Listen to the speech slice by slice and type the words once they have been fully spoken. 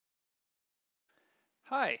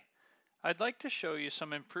Hi, I'd like to show you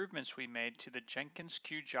some improvements we made to the Jenkins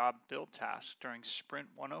Queue Job build task during Sprint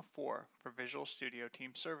 104 for Visual Studio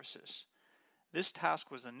Team Services. This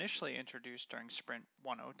task was initially introduced during Sprint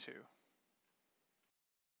 102.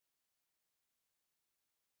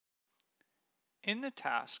 In the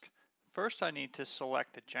task, first I need to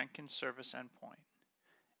select a Jenkins service endpoint.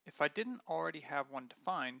 If I didn't already have one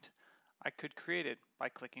defined, I could create it by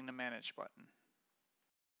clicking the Manage button.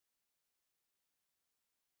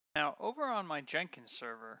 Now, over on my Jenkins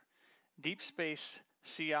server, DeepSpace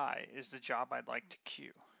CI is the job I'd like to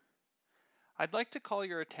queue. I'd like to call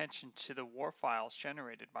your attention to the WAR files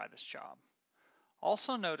generated by this job.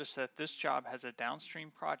 Also notice that this job has a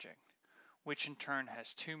downstream project, which in turn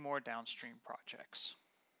has two more downstream projects.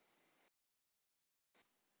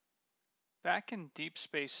 Back in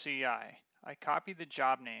DeepSpace CI, I copy the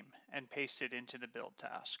job name and paste it into the build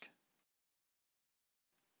task.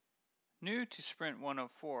 New to Sprint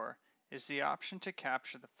 104 is the option to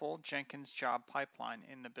capture the full Jenkins job pipeline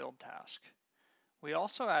in the build task. We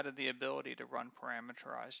also added the ability to run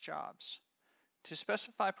parameterized jobs. To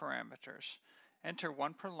specify parameters, enter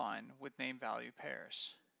one per line with name value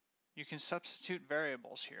pairs. You can substitute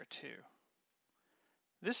variables here too.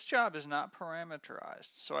 This job is not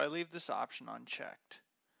parameterized, so I leave this option unchecked.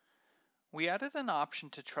 We added an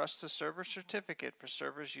option to trust the server certificate for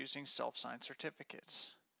servers using self-signed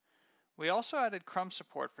certificates. We also added crumb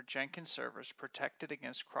support for Jenkins servers protected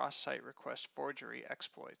against cross-site-request-forgery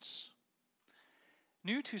exploits.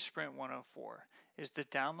 New to Sprint 104 is the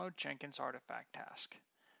Download Jenkins Artifact task.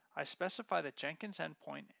 I specify the Jenkins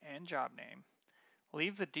endpoint and job name,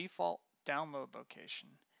 leave the default download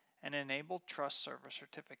location, and enable Trust Server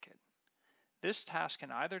Certificate. This task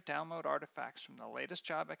can either download artifacts from the latest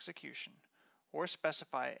job execution or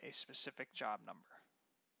specify a specific job number.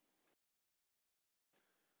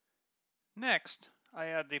 Next, I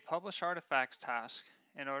add the Publish Artifacts task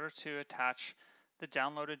in order to attach the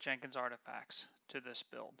downloaded Jenkins artifacts to this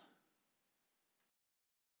build.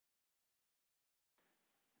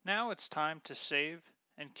 Now it's time to save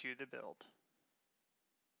and queue the build.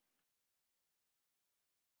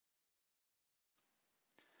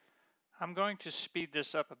 I'm going to speed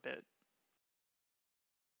this up a bit.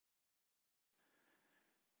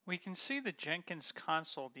 We can see the Jenkins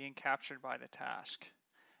console being captured by the task.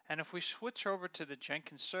 And if we switch over to the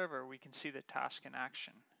Jenkins server, we can see the task in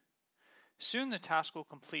action. Soon the task will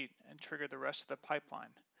complete and trigger the rest of the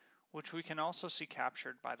pipeline, which we can also see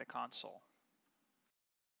captured by the console.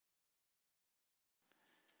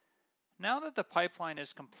 Now that the pipeline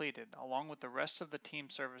is completed, along with the rest of the team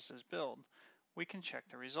services build, we can check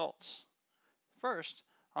the results. First,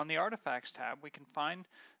 on the Artifacts tab, we can find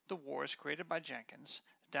the WARs created by Jenkins,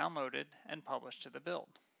 downloaded, and published to the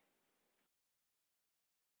build.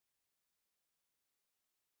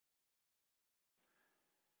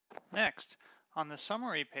 Next, on the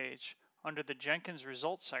Summary page, under the Jenkins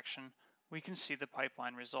Results section, we can see the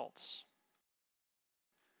pipeline results.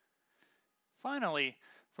 Finally,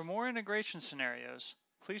 for more integration scenarios,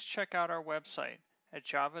 please check out our website at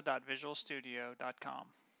java.visualstudio.com.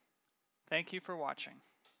 Thank you for watching.